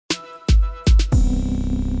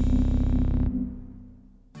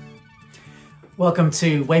Welcome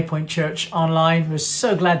to Waypoint Church Online. We're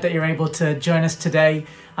so glad that you're able to join us today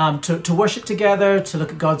to worship together, to look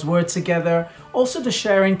at God's Word together, also to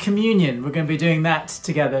share in communion. We're going to be doing that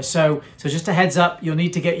together. So just a heads up, you'll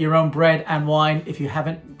need to get your own bread and wine if you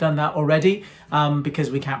haven't done that already, because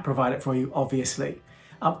we can't provide it for you, obviously.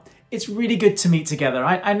 It's really good to meet together.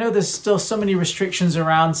 I know there's still so many restrictions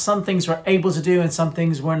around. Some things we're able to do and some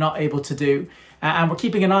things we're not able to do. And we're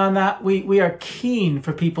keeping an eye on that. We are keen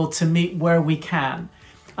for people to meet where we can.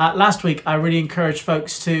 Last week, I really encouraged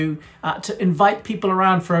folks to invite people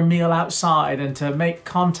around for a meal outside and to make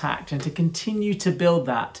contact and to continue to build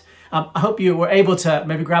that. I hope you were able to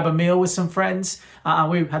maybe grab a meal with some friends.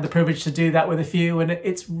 We had the privilege to do that with a few, and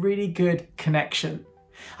it's really good connection.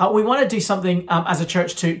 We want to do something as a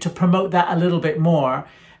church to promote that a little bit more.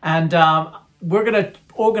 And we're going to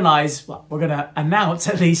organize, we're going to announce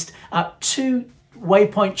at least 2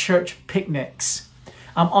 Waypoint Church picnics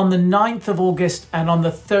on the 9th of August and on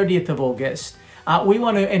the 30th of August. We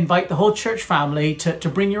want to invite the whole church family to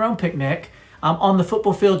bring your own picnic on the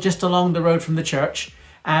football field just along the road from the church.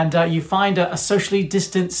 And you find a socially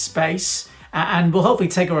distanced space, and we'll hopefully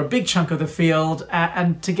take over a big chunk of the field,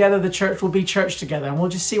 and together the church will be church together, and we'll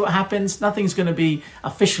just see what happens. Nothing's going to be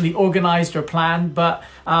officially organized or planned, but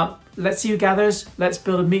let's see who gathers. Let's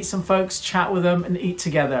meet some folks, chat with them, and eat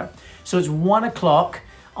together. So it's 1 o'clock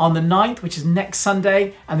on the 9th, which is next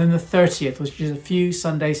Sunday, and then the 30th, which is a few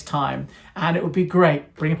Sundays' time. And it would be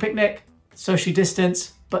great. Bring a picnic, socially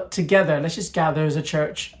distance, but together. Let's just gather as a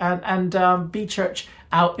church and be church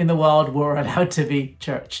out in the world. We're allowed to be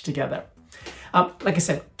church together. Like I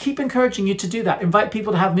said, keep encouraging you to do that. Invite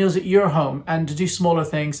people to have meals at your home and to do smaller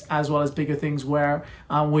things as well as bigger things where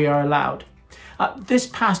we are allowed. This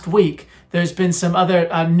past week, there's been some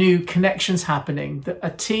other new connections happening. A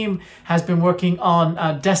team has been working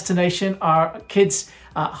on Destination, our kids'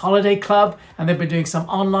 holiday club, and they've been doing some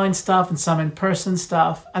online stuff and some in-person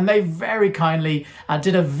stuff. And they very kindly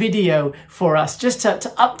did a video for us just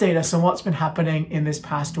to update us on what's been happening in this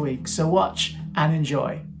past week. So watch and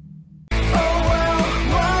enjoy.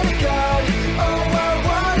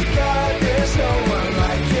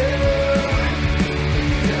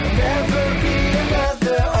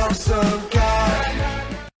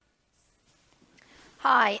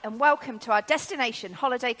 Hi and welcome to our Destination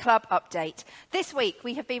Holiday Club update. This week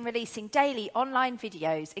we have been releasing daily online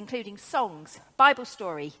videos including songs, Bible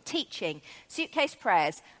story, teaching, suitcase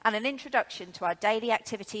prayers and an introduction to our daily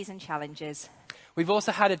activities and challenges. We've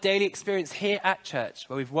also had a daily experience here at church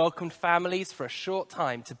where we've welcomed families for a short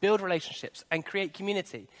time to build relationships and create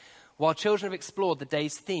community, while children have explored the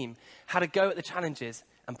day's theme, had a go at the challenges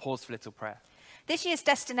and paused for a little prayer. This year's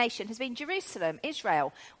destination has been Jerusalem,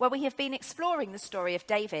 Israel, where we have been exploring the story of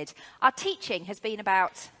David. Our teaching has been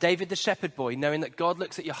about David the shepherd boy, knowing that God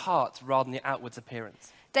looks at your heart rather than your outwards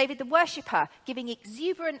appearance. David the worshipper, giving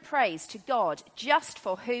exuberant praise to God just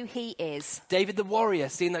for who he is. David the warrior,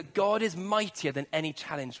 seeing that God is mightier than any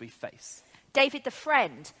challenge we face. David the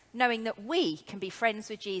friend, knowing that we can be friends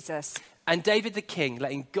with Jesus. And David the king,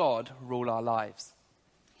 letting God rule our lives.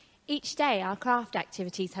 Each day, our craft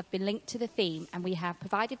activities have been linked to the theme, and we have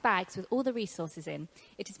provided bags with all the resources in.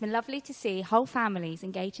 It has been lovely to see whole families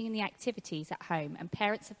engaging in the activities at home, and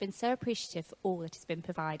parents have been so appreciative for all that has been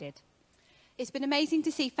provided. It's been amazing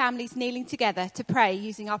to see families kneeling together to pray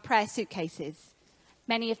using our prayer suitcases.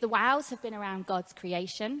 Many of the wows have been around God's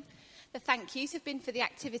creation. The thank yous have been for the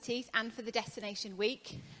activities and for the destination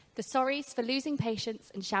week. The sorries for losing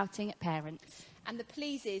patience and shouting at parents. And the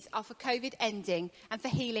pleases are for COVID ending and for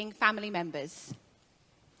healing family members.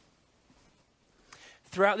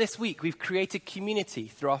 Throughout this week, we've created community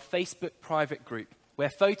through our Facebook private group, where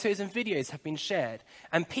photos and videos have been shared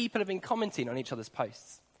and people have been commenting on each other's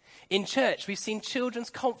posts. In church, we've seen children's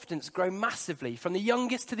confidence grow massively from the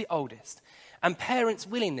youngest to the oldest, and parents'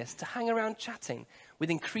 willingness to hang around chatting with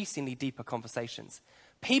increasingly deeper conversations.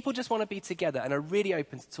 People just want to be together and are really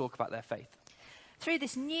open to talk about their faith. Through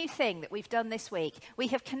this new thing that we've done this week, we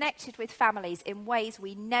have connected with families in ways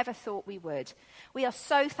we never thought we would. We are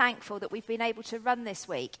so thankful that we've been able to run this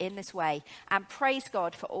week in this way and praise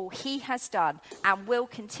God for all he has done and will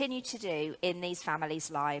continue to do in these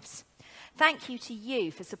families' lives. Thank you to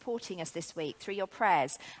you for supporting us this week through your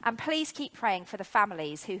prayers, and please keep praying for the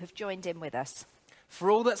families who have joined in with us.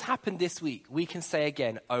 For all that's happened this week, we can say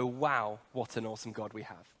again, oh wow, what an awesome God we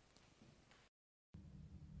have.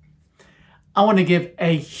 I want to give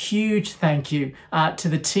a huge thank you to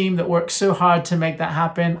the team that worked so hard to make that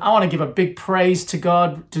happen. I want to give a big praise to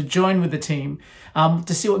God to join with the team,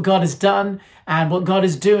 to see what God has done and what God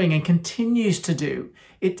is doing and continues to do.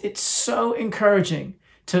 It's so encouraging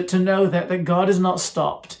to know that God has not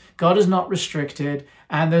stopped. God is not restricted,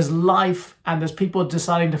 and there's life, and there's people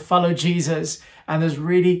deciding to follow Jesus, and there's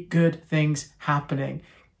really good things happening.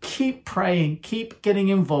 Keep praying, keep getting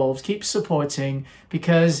involved, keep supporting,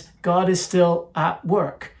 because God is still at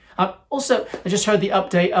work. Also, I just heard the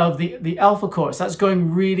update of the Alpha course. That's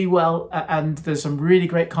going really well, and there's some really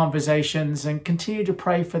great conversations, and continue to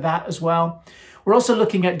pray for that as well. We're also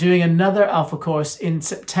looking at doing another Alpha course in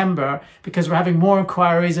September, because we're having more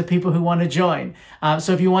inquiries of people who want to join.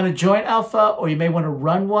 So if you want to join Alpha, or you may want to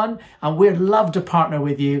run one, we'd love to partner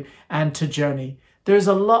with you and to journey. There's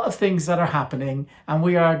a lot of things that are happening, and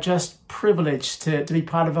we are just privileged to be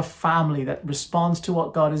part of a family that responds to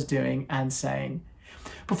what God is doing and saying.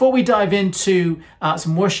 Before we dive into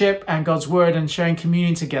some worship and God's word and sharing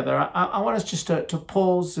communion together, I want us just to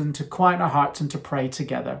pause and to quiet our hearts and to pray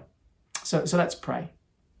together. So let's pray.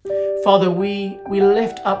 Father, we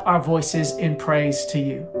lift up our voices in praise to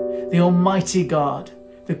you, the Almighty God,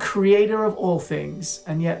 the creator of all things,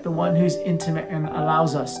 and yet the one who's intimate and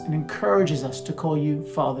allows us and encourages us to call you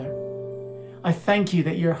Father. I thank you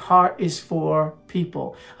that your heart is for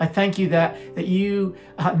people. I thank you that you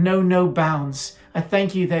know no bounds. I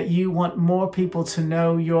thank you that you want more people to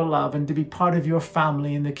know your love and to be part of your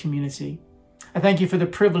family in the community. I thank you for the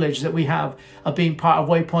privilege that we have of being part of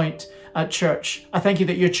Waypoint Church. I thank you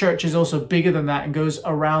that your church is also bigger than that and goes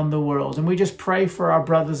around the world. And we just pray for our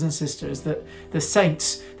brothers and sisters, that the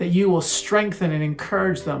saints, that you will strengthen and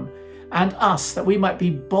encourage them and us, that we might be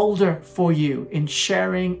bolder for you in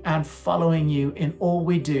sharing and following you in all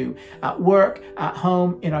we do, at work, at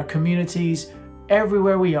home, in our communities,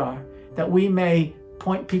 everywhere we are, that we may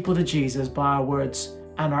point people to Jesus by our words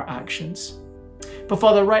and our actions. But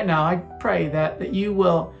Father, right now, I pray that you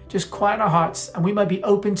will just quiet our hearts and we might be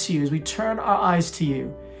open to you as we turn our eyes to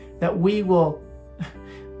you, that we will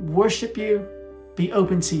worship you, be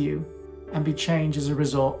open to you, and be changed as a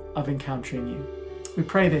result of encountering you. We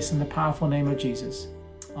pray this in the powerful name of Jesus.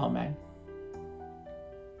 Amen.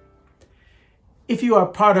 If you are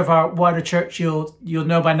part of our wider church, you'll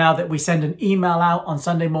know by now that we send an email out on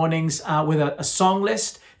Sunday mornings with a song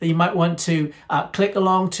list that you might want to click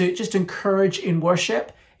along to just encourage in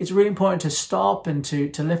worship. It's really important to stop and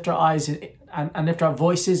to lift our eyes and lift our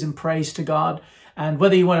voices in praise to God. And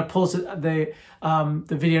whether you want to pause the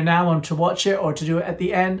video now and to watch it or to do it at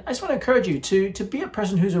the end, I just want to encourage you to be a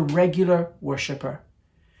person who's a regular worshiper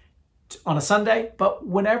on a Sunday, but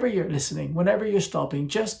whenever you're listening, whenever you're stopping,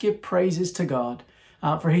 just give praises to God,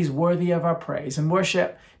 for he's worthy of our praise. And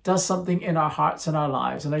worship does something in our hearts and our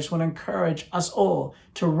lives. And I just want to encourage us all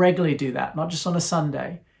to regularly do that, not just on a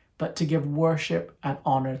Sunday, but to give worship and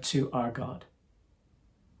honor to our God.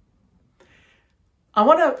 I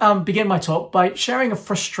want to begin my talk by sharing a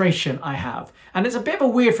frustration I have. And it's a bit of a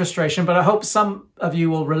weird frustration, but I hope some of you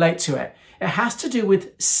will relate to it. It has to do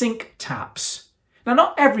with sink taps. Now,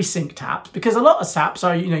 not every sink taps, because a lot of taps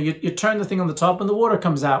are, you turn the thing on the top and the water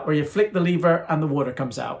comes out, or you flick the lever and the water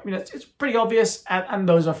comes out. It's pretty obvious, and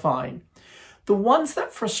those are fine. The ones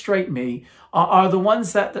that frustrate me are the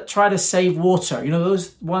ones that try to save water.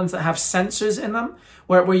 Those ones that have sensors in them,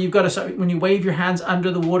 where you've got to, when you wave your hands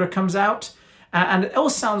under, the water comes out. And it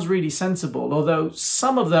all sounds really sensible, although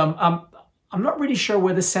some of them, I'm not really sure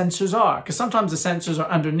where the sensors are, because sometimes the sensors are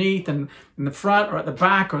underneath and in the front or at the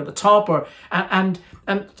back or at the top, and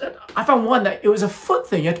I found one that it was a foot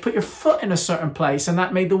thing. You had to put your foot in a certain place and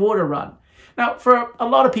that made the water run. Now, for a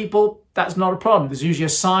lot of people, that's not a problem. There's usually a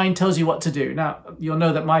sign tells you what to do. Now, you'll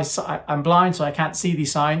know that I'm blind, so I can't see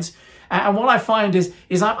these signs. And what I find is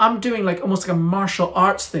I'm doing almost like a martial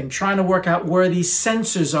arts thing, trying to work out where these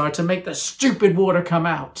sensors are to make the stupid water come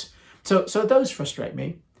out. So those frustrate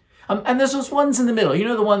me. And there's those ones in the middle,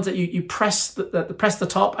 the ones that you press the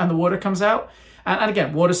top and the water comes out. And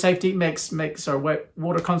again, water safety or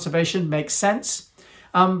water conservation makes sense.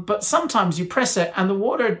 But sometimes you press it and the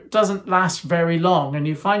water doesn't last very long, and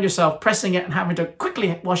you find yourself pressing it and having to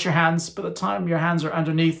quickly wash your hands. By the time your hands are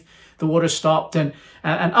underneath, the water stopped, and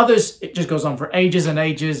others, it just goes on for ages and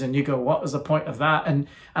ages, and you go, what was the point of that? And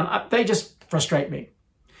they just frustrate me.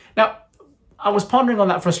 Now, I was pondering on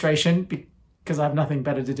that frustration because I have nothing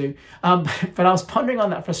better to do. But I was pondering on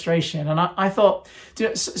that frustration, and I thought,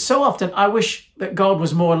 so often I wish that God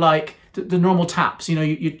was more like the normal taps.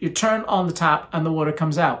 You turn on the tap and the water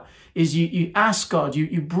comes out. Is you ask God,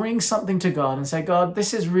 you bring something to God and say, God,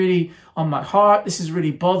 this is really on my heart. This is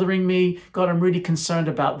really bothering me. God, I'm really concerned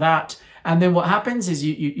about that. And then what happens is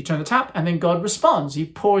you turn the tap and then God responds. He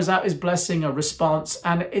pours out his blessing, a response,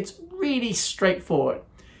 and it's really straightforward.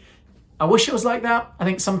 I wish it was like that. I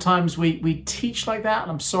think sometimes we teach like that,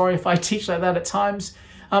 and I'm sorry if I teach like that at times.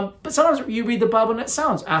 But sometimes you read the Bible and it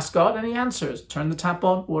sounds, ask God and he answers. Turn the tap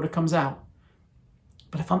on, water comes out.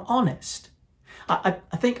 But if I'm honest, I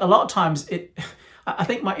think a lot of times I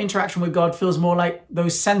think my interaction with God feels more like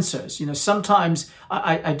those sensors. Sometimes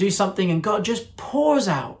I do something and God just pours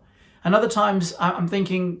out. And other times I'm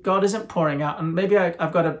thinking God isn't pouring out, and maybe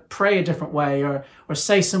I've got to pray a different way or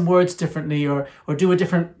say some words differently or do a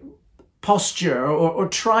different posture or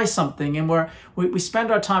try something. And we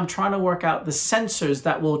spend our time trying to work out the sensors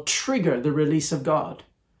that will trigger the release of God.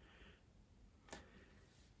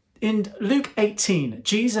 In Luke 18,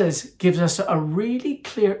 Jesus gives us a really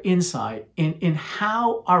clear insight in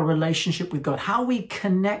how our relationship with God, how we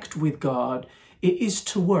connect with God, is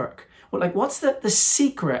to work. What's the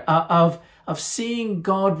secret of seeing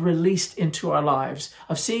God released into our lives,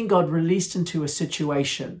 of seeing God released into a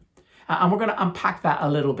situation? And we're going to unpack that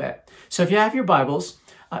a little bit. So if you have your Bibles,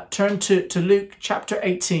 turn to Luke chapter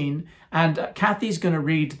 18, and Kathy's going to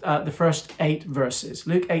read the first 8 verses.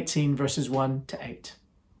 Luke 18, verses 1 to 8.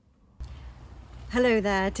 Hello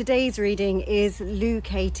there. Today's reading is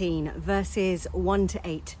Luke 18, verses 1 to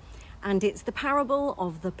 8, and it's the parable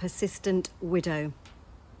of the persistent widow.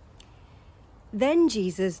 Then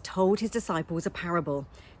Jesus told his disciples a parable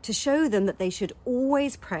to show them that they should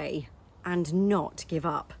always pray and not give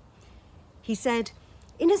up. He said,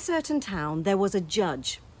 "In a certain town there was a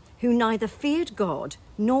judge who neither feared God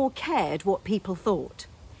nor cared what people thought.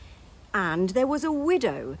 And there was a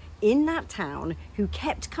widow in that town who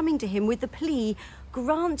kept coming to him with the plea,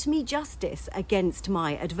 'Grant me justice against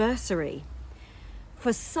my adversary.'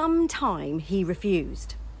 For some time he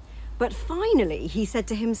refused. But finally he said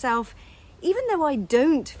to himself, 'Even though I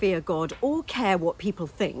don't fear God or care what people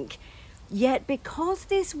think, yet because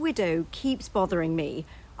this widow keeps bothering me,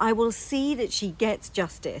 I will see that she gets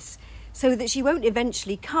justice, so that she won't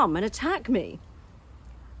eventually come and attack me.'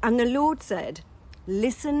 And the Lord said,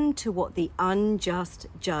 'Listen to what the unjust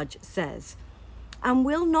judge says. And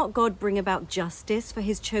will not God bring about justice for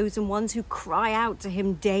his chosen ones who cry out to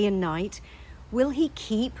him day and night? Will he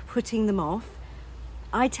keep putting them off?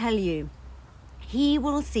 I tell you, he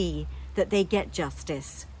will see that they get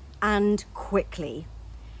justice, and quickly.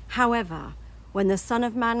 However, when the Son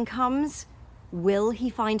of Man comes, will he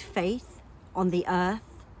find faith on the earth?'"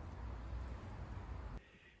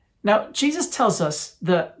 Now, Jesus tells us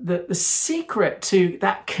that the secret to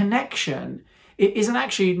that connection isn't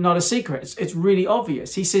actually not a secret. It's really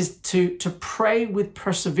obvious. He says to pray with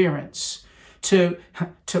perseverance, to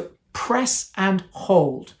press and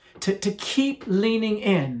hold, to keep leaning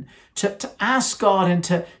in, to ask God and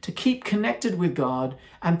to keep connected with God.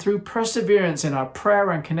 And through perseverance in our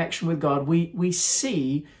prayer and connection with God, we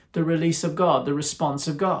see the release of God, the response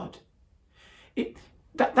of God.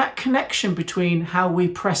 That connection between how we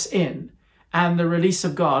press in and the release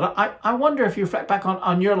of God, I wonder if you reflect back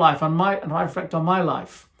on your life, and I reflect on my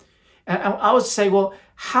life. And I would say, well,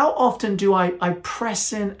 how often do I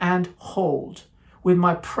press in and hold with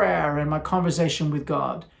my prayer and my conversation with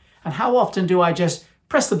God? And how often do I just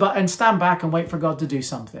press the button, stand back and wait for God to do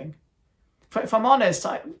something? If I'm honest,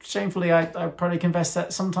 shamefully, I probably confess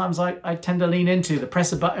that sometimes I tend to lean into the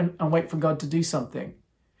press a button and wait for God to do something.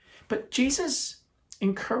 But Jesus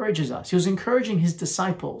encourages us. He was encouraging his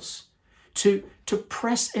disciples to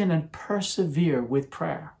press in and persevere with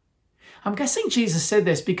prayer. I'm guessing Jesus said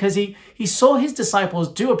this because he saw his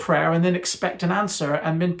disciples do a prayer and then expect an answer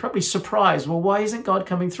and been probably surprised. Well, why isn't God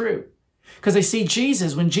coming through? Because they see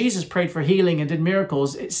Jesus, when Jesus prayed for healing and did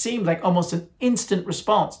miracles, it seemed like almost an instant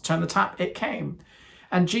response. Turn the tap, it came.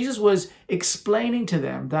 And Jesus was explaining to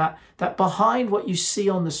them that behind what you see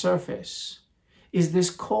on the surface is this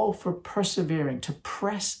call for persevering, to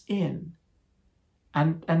press in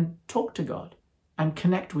and talk to God and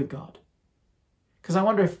connect with God. Because I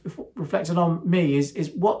wonder if reflected on me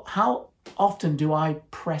is how often do I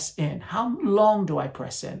press in? How long do I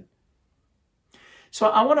press in? So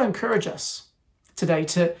I want to encourage us today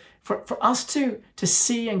for us to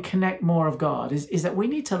see and connect more of God is that we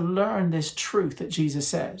need to learn this truth that Jesus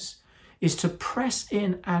says, is to press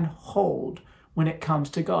in and hold when it comes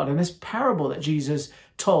to God. And this parable that Jesus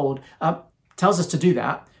told tells us to do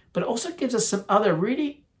that, but it also gives us some other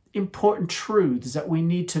really important truths that we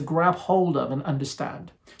need to grab hold of and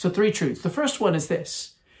understand. So 3 truths. The first one is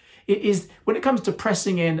this. It is when it comes to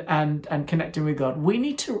pressing in and connecting with God, we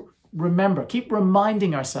need to remember, keep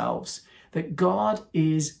reminding ourselves that God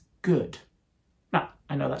is good. Now,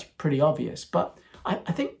 I know that's pretty obvious, but I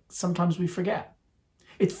think sometimes we forget.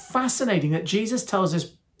 It's fascinating that Jesus tells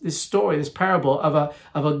us this story, this parable of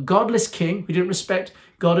a godless king who didn't respect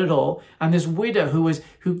God at all, and this widow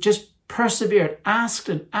who just persevered, asked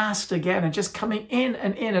and asked again, and just coming in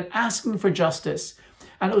and asking for justice.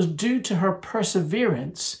 And it was due to her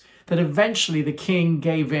perseverance that eventually the king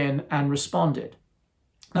gave in and responded.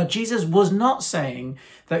 Now, Jesus was not saying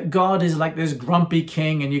that God is like this grumpy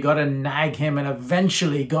king and you got to nag him and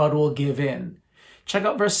eventually God will give in. Check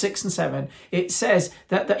out verse 6 and 7. It says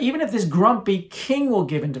that even if this grumpy king will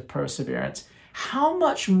give in to perseverance, how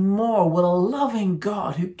much more will a loving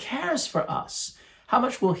God who cares for us, how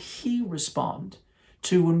much will he respond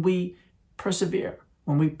to when we persevere,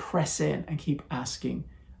 when we press in and keep asking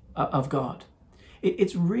of God?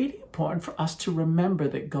 It's really important for us to remember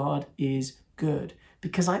that God is good,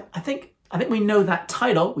 because I think we know that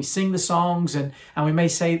title. We sing the songs and we may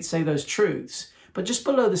say those truths, but just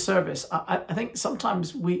below the surface, I think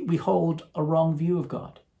sometimes we hold a wrong view of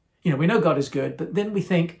God. You know, we know God is good, but then we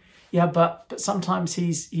think, yeah, but sometimes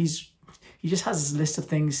he just has this list of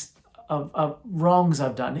things of wrongs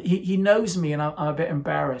I've done. He knows me and I'm a bit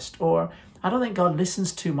embarrassed, or I don't think God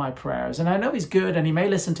listens to my prayers. And I know he's good and he may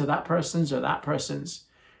listen to that person's or that person's,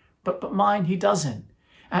 but mine, he doesn't.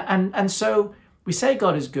 And so we say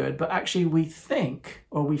God is good, but actually we think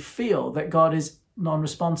or we feel that God is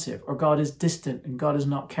non-responsive or God is distant and God is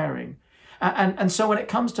not caring. And so when it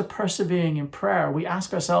comes to persevering in prayer, we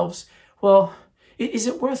ask ourselves, well, is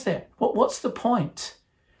it worth it? What's the point?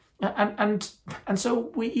 And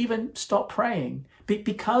so we even stop praying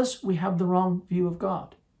because we have the wrong view of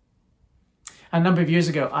God. A number of years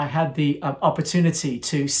ago, I had the opportunity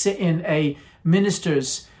to sit in a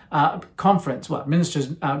ministers'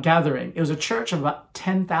 gathering. It was a church of about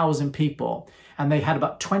 10,000 people, and they had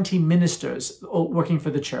about 20 ministers all working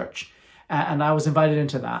for the church. And I was invited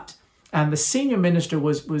into that. And the senior minister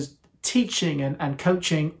was teaching and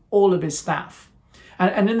coaching all of his staff.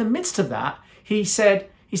 And in the midst of that, he said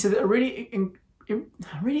a really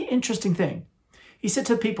interesting thing. He said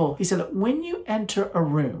to people, he said, look, when you enter a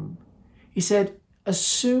room, he said,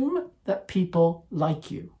 assume that people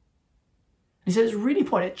like you. He said, it's really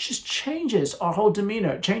important. It just changes our whole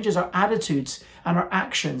demeanor. It changes our attitudes and our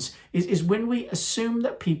actions is when we assume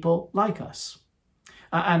that people like us.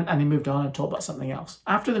 And he moved on and talked about something else.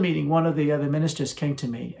 After the meeting, one of the other ministers came to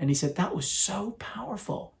me and he said, that was so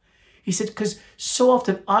powerful. He said, because so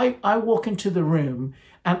often I walk into the room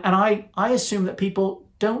and I assume that people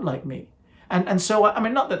don't like me. And so, I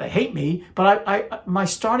mean, not that they hate me, but my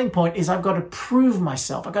starting point is I've got to prove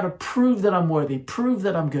myself. I've got to prove that I'm worthy, prove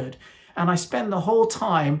that I'm good. And I spend the whole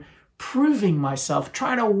time proving myself,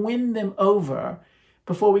 trying to win them over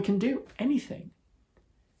before we can do anything.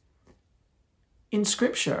 In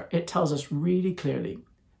Scripture, it tells us really clearly,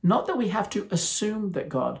 not that we have to assume that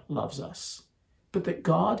God loves us, but that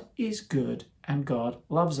God is good and God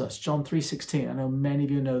loves us. John 3:16, I know many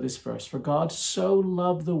of you know this verse. For God so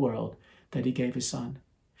loved the world that he gave his son.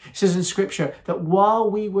 It says in Scripture that while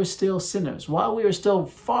we were still sinners, while we were still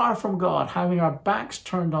far from God, having our backs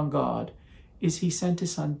turned on God, he sent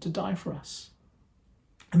his son to die for us.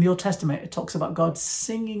 In the Old Testament, it talks about God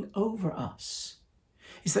singing over us.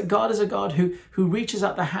 It's that God is a God who reaches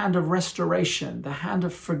out the hand of restoration, the hand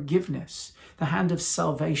of forgiveness, the hand of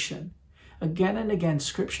salvation. Again and again,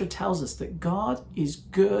 Scripture tells us that God is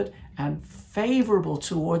good and favorable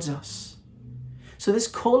towards us. So this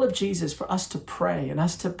call of Jesus for us to pray and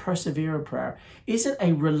us to persevere in prayer isn't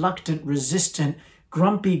a reluctant, resistant,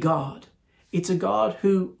 grumpy God. It's a God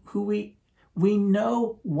who we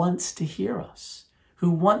know wants to hear us,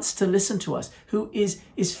 who wants to listen to us, who is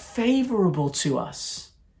favorable to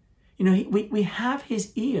us. You know, we have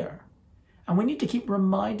his ear, and we need to keep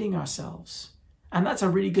reminding ourselves. And that's a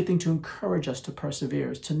really good thing to encourage us to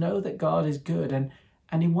persevere, is to know that God is good and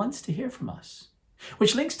he wants to hear from us.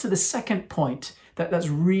 Which links to the second point that's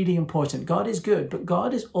really important. God is good, but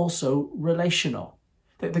God is also relational.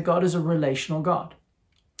 That God is a relational God.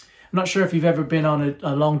 I'm not sure if you've ever been on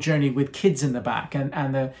a long journey with kids in the back,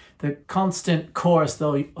 and the constant chorus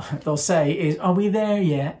they'll say is, are we there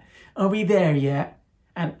yet? Are we there yet?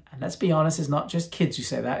 And let's be honest, it's not just kids who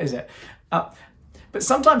say that, is it? But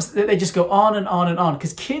sometimes they just go on and on and on,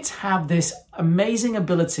 because kids have this amazing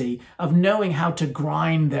ability of knowing how to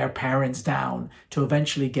grind their parents down to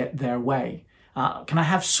eventually get their way. Can I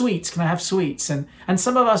have sweets? Can I have sweets? And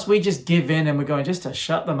some of us, we just give in and we're going, just to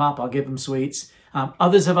shut them up, I'll give them sweets.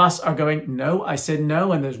 Others of us are going, no, I said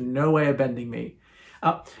no, and there's no way of bending me.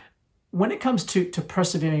 When it comes to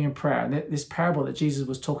persevering in prayer, and this parable that Jesus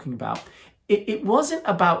was talking about, it wasn't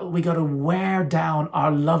about we got to wear down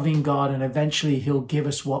our loving God and eventually he'll give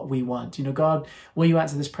us what we want. You know, God, will you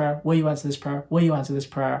answer this prayer? Will you answer this prayer? Will you answer this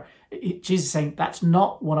prayer? Jesus is saying, that's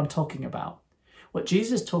not what I'm talking about. What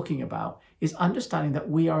Jesus is talking about is understanding that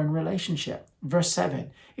we are in relationship. Verse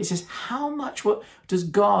 7, it says, how much does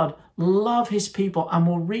God love his people and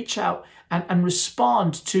will reach out and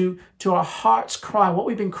respond to our heart's cry, what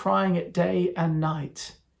we've been crying at day and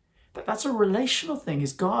night. That's a relational thing,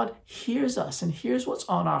 is God hears us and hears what's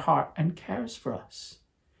on our heart and cares for us.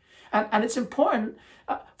 And it's important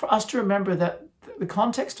for us to remember that the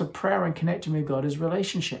context of prayer and connecting with God is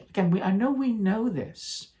relationship. Again, I know we know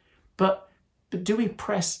this, but do we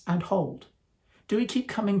press and hold? Do we keep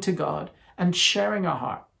coming to God and sharing our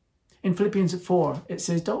heart? In Philippians 4, it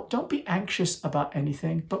says, don't be anxious about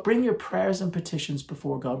anything, but bring your prayers and petitions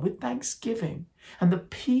before God with thanksgiving, and the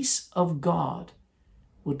peace of God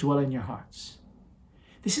will dwell in your hearts.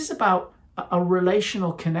 This is about a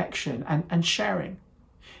relational connection and sharing.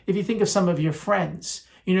 If you think of some of your friends,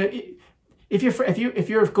 if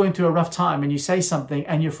you're going through a rough time and you say something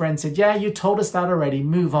and your friend said, yeah, you told us that already,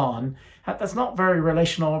 move on, that's not very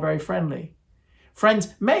relational or very friendly.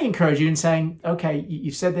 Friends may encourage you in saying, okay,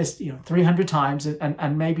 you've said this 300 times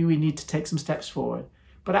and maybe we need to take some steps forward.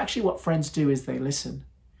 But actually what friends do is they listen.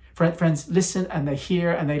 Friends listen and they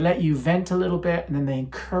hear and they let you vent a little bit, and then they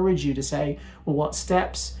encourage you to say, well, what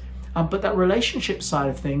steps? But that relationship side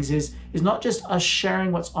of things is not just us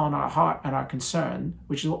sharing what's on our heart and our concern,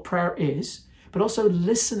 which is what prayer is, but also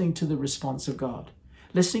listening to the response of God.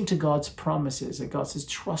 Listening to God's promises, that God says,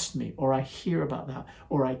 trust me, or I hear about that,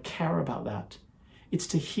 or I care about that. It's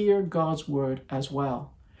to hear God's word as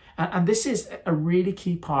well. And this is a really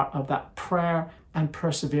key part of that prayer and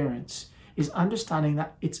perseverance, is understanding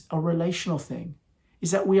that it's a relational thing,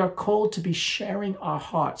 is that we are called to be sharing our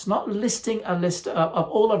hearts, not listing a list of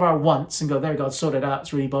all of our wants and go, there, God, sort it out,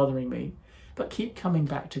 it's really bothering me. But keep coming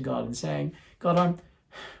back to God and saying, God,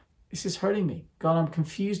 this is hurting me. God, I'm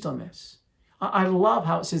confused on this. I love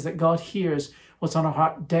how it says that God hears what's on our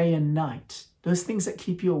heart day and night. Those things that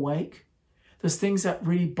keep you awake, those things that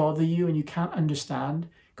really bother you and you can't understand,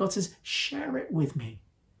 God says, share it with me.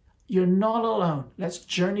 You're not alone. Let's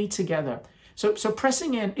journey together. So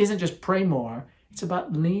pressing in isn't just pray more. It's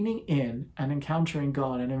about leaning in and encountering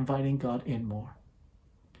God and inviting God in more.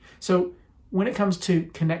 So when it comes to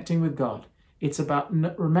connecting with God, it's about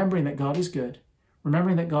remembering that God is good,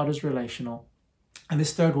 remembering that God is relational. And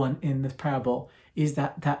this third one in the parable is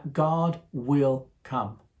that God will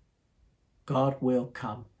come. God will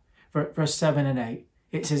come. Verse 7 and 8,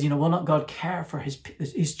 it says, will not God care for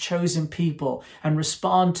his chosen people and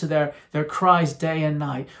respond to their cries day and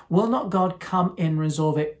night? Will not God come in and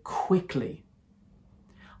resolve it quickly?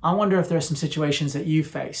 I wonder if there are some situations that you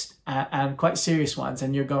faced and quite serious ones,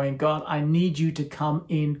 and you're going, God, I need you to come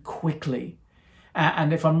in quickly.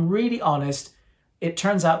 And if I'm really honest, it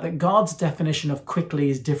turns out that God's definition of quickly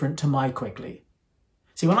is different to my quickly.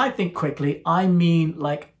 See, when I think quickly, I mean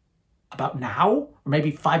like about now, or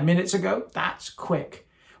maybe 5 minutes ago. That's quick.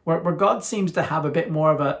 Where God seems to have a bit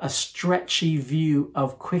more of a stretchy view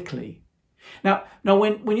of quickly. Now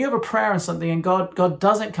when you have a prayer on something and God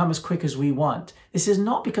doesn't come as quick as we want, this is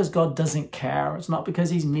not because God doesn't care. It's not because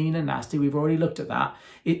he's mean and nasty. We've already looked at that.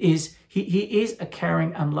 It is he is a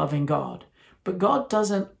caring and loving God. But God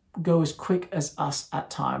doesn't go as quick as us at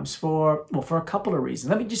times for a couple of reasons.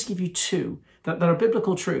 Let me just give you two that are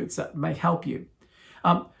biblical truths that may help you.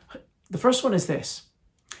 The first one is this,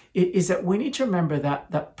 is that we need to remember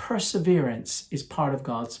that perseverance is part of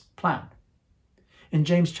God's plan. In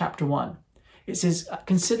James chapter 1, it says,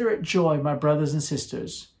 consider it joy, my brothers and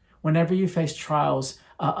sisters, whenever you face trials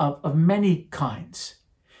of many kinds,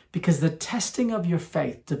 because the testing of your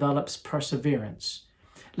faith develops perseverance.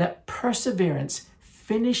 Let perseverance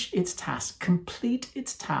finish its task, complete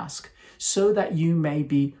its task, so that you may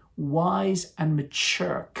be wise and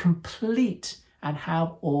mature, complete, and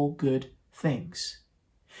have all good things.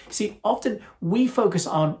 See, often we focus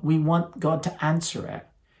on, we want God to answer it,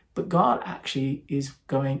 but God actually is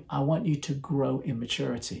going, I want you to grow in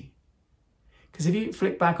maturity. Because if you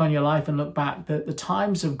flick back on your life and look back, the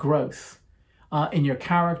times of growth in your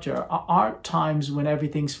character aren't times when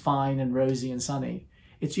everything's fine and rosy and sunny.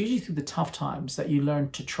 It's usually through the tough times that you learn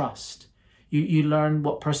to trust. You learn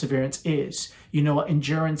what perseverance is. You know what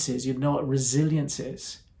endurance is. You know what resilience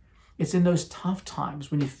is. It's in those tough times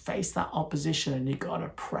when you face that opposition and you got to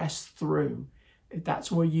press through.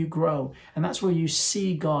 That's where you grow. And that's where you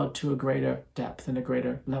see God to a greater depth and a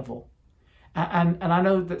greater level. And I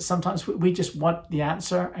know that sometimes we just want the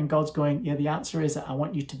answer, and God's going, yeah, the answer is that I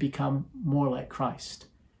want you to become more like Christ.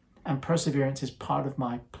 And perseverance is part of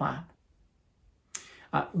my plan.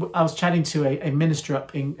 I was chatting to a minister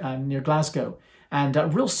up in near Glasgow, and a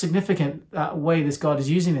real significant way this God is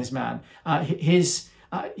using this man. His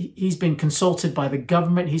He's been consulted by the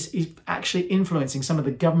government. He's actually influencing some of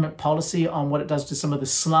the government policy on what it does to some of the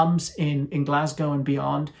slums in Glasgow and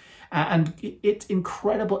beyond. And it's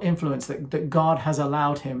incredible influence that God has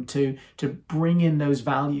allowed him to bring in those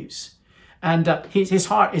values. And his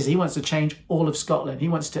heart is he wants to change all of Scotland. He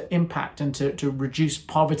wants to impact and to reduce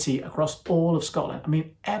poverty across all of Scotland. I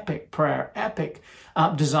mean, epic prayer, epic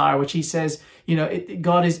desire, which he says,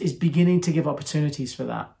 God is beginning to give opportunities for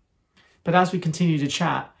that. But as we continue to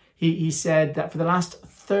chat, he said that for the last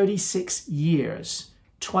 36 years,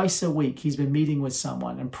 twice a week, he's been meeting with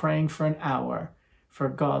someone and praying for an hour for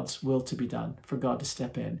God's will to be done, for God to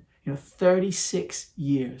step in. 36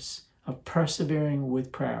 years of persevering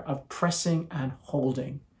with prayer, of pressing and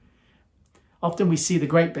holding. Often we see the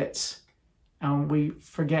great bits and we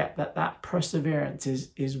forget that perseverance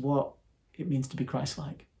is what it means to be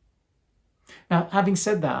Christ-like. Now, having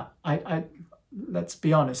said that, let's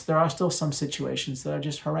be honest, there are still some situations that are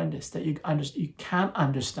just horrendous, that you can't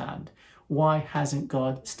understand why hasn't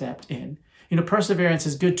God stepped in. Perseverance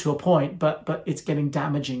is good to a point, but it's getting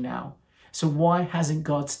damaging now. So why hasn't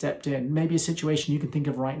God stepped in? Maybe a situation you can think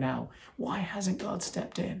of right now. Why hasn't God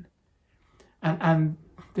stepped in? And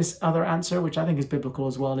this other answer, which I think is biblical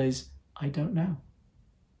as well, is I don't know.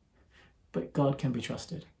 But God can be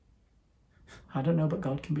trusted. I don't know, but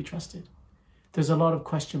God can be trusted. There's a lot of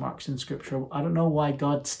question marks in Scripture. I don't know why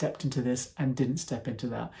God stepped into this and didn't step into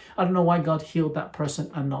that. I don't know why God healed that person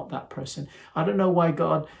and not that person. I don't know why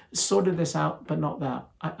God sorted this out but not that.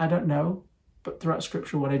 I don't know. But throughout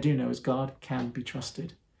Scripture, what I do know is God can be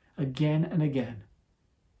trusted. Again and again,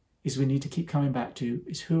 is we need to keep coming back to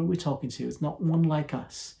is who are we talking to? It's not one like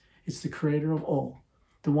us. It's the Creator of all,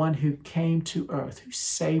 the one who came to earth, who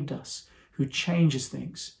saved us, who changes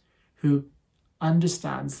things, who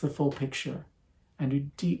understands the full picture, and who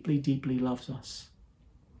deeply, deeply loves us.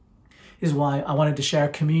 This is why I wanted to share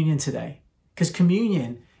communion today, because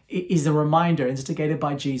communion is a reminder instigated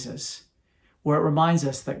by Jesus, where it reminds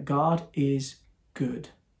us that God is good,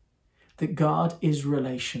 that God is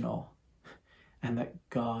relational, and that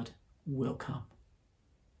God will come.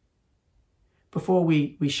 Before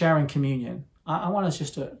we share in communion, I want us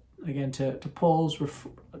just to pause,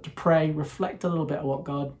 to pray, reflect a little bit on what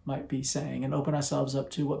God might be saying, and open ourselves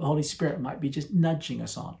up to what the Holy Spirit might be just nudging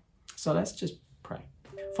us on. So let's just pray.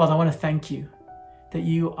 Father, I want to thank you that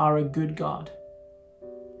you are a good God,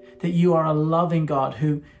 that you are a loving God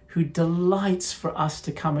who delights for us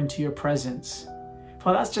to come into your presence.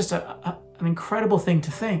 Father, that's just an incredible thing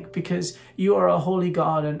to think, because you are a holy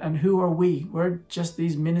God, and who are we? We're just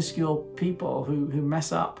these minuscule people who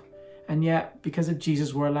mess up. And yet, because of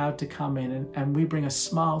Jesus, we're allowed to come in and we bring a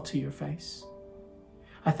smile to your face.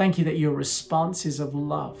 I thank you that your response is of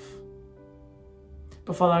love.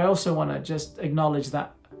 But Father, I also want to just acknowledge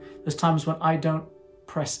that there's times when I don't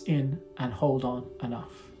press in and hold on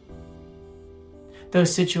enough.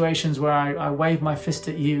 Those situations where I wave my fist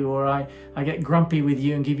at you, or I get grumpy with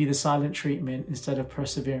you and give you the silent treatment instead of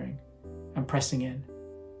persevering and pressing in.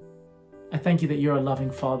 I thank you that you're a loving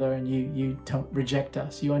Father, and you don't reject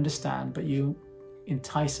us. You understand, but you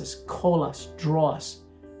entice us, call us, draw us,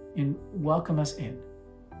 and welcome us in.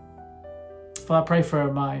 Father, I pray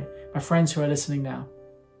for my friends who are listening now.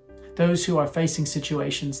 Those who are facing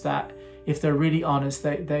situations that, if they're really honest,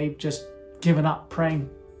 they've just given up praying.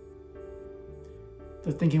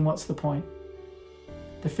 They're thinking, what's the point?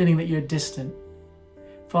 They're feeling that you're distant.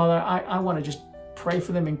 Father, I want to just pray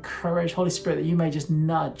for them, encourage, Holy Spirit, that you may just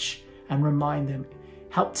nudge and remind them,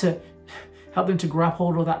 help them to grab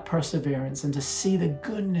hold of that perseverance and to see the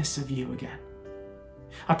goodness of you again.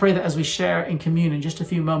 I pray that as we share in communion in just a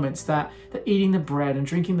few moments, that eating the bread and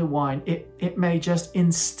drinking the wine, it may just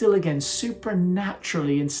instill again,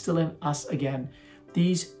 supernaturally instill in us again,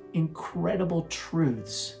 these incredible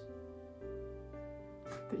truths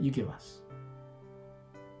that you give us.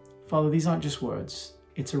 Father, these aren't just words.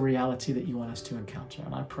 It's a reality that you want us to encounter.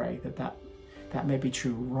 And I pray that may be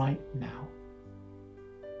true right now,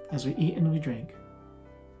 as we eat and we drink,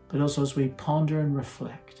 but also as we ponder and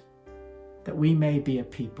reflect, that we may be a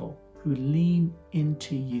people who lean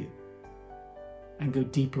into you and go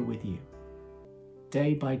deeper with you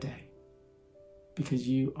day by day, because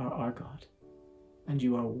you are our God and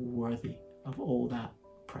you are worthy of all that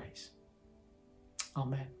praise.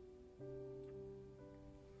 Amen.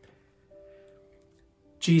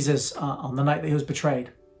 Jesus, on the night that he was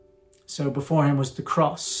betrayed, so before him was the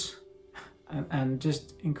cross and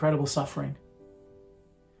just incredible suffering.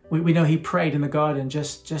 We know he prayed in the garden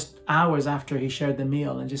just hours after he shared the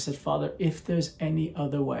meal and just said, Father, if there's any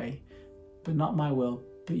other way, but not my will,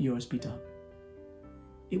 but yours be done.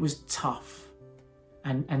 It was tough.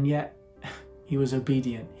 And yet, He was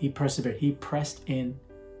obedient. He persevered. He pressed in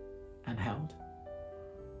and held.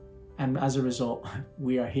 And as a result,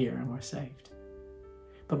 we are here and we're saved.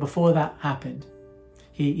 But before that happened,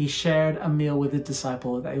 he shared a meal with his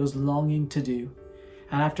disciple that he was longing to do.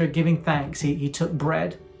 And after giving thanks, he took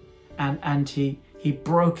bread and he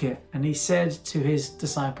broke it. And he said to his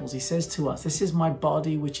disciples, he says to us, "This is my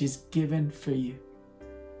body which is given for you.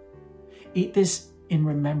 Eat this in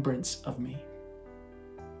remembrance of me."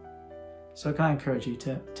 So can I encourage you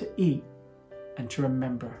to eat and to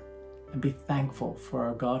remember and be thankful for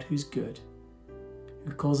our God who's good,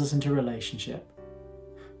 who calls us into relationship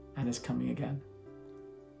and is coming again.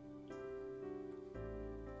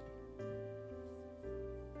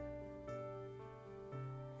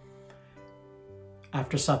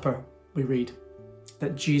 After supper, we read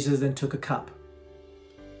that Jesus then took a cup.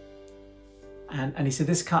 And he said,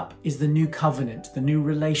 "This cup is the new covenant, the new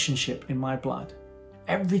relationship in my blood.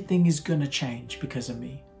 Everything is going to change because of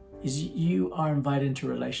me." You are invited into a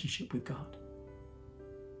relationship with God.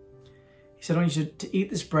 He said, "I want you to eat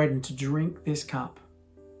this bread and to drink this cup,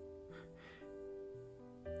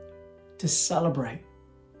 to celebrate,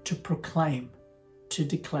 to proclaim, to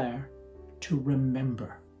declare, to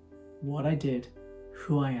remember what I did,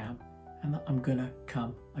 who I am, and that I'm going to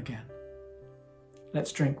come again."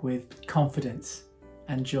 Let's drink with confidence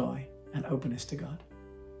and joy and openness to God.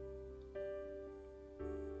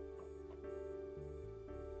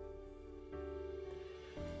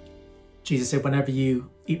 Jesus said, whenever you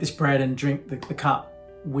eat this bread and drink the cup,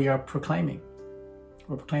 we are proclaiming.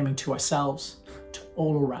 We're proclaiming to ourselves, to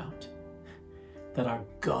all around, that our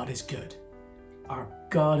God is good. Our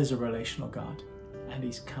God is a relational God, and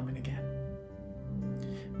he's coming again.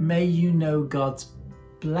 May you know God's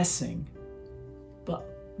blessing,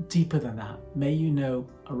 but deeper than that, may you know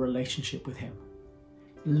a relationship with him.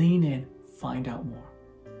 Lean in, find out more.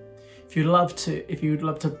 If you'd love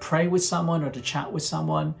to pray with someone or to chat with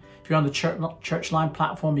someone, if you're on the church line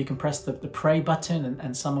platform, you can press the pray button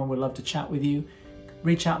and someone would love to chat with you.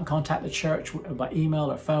 Reach out and contact the church by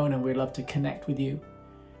email or phone, and we'd love to connect with you.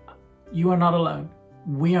 You are not alone.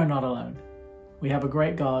 We are not alone. We have a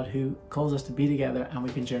great God who calls us to be together, and we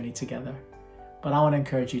can journey together. But I want to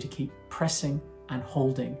encourage you to keep pressing and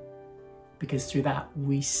holding, because through that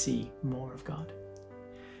we see more of God.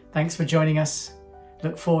 Thanks for joining us.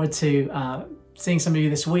 Look forward to seeing some of you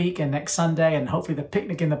this week and next Sunday, and hopefully the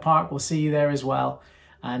picnic in the park. We'll see you there as well.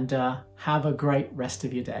 And have a great rest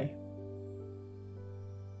of your day.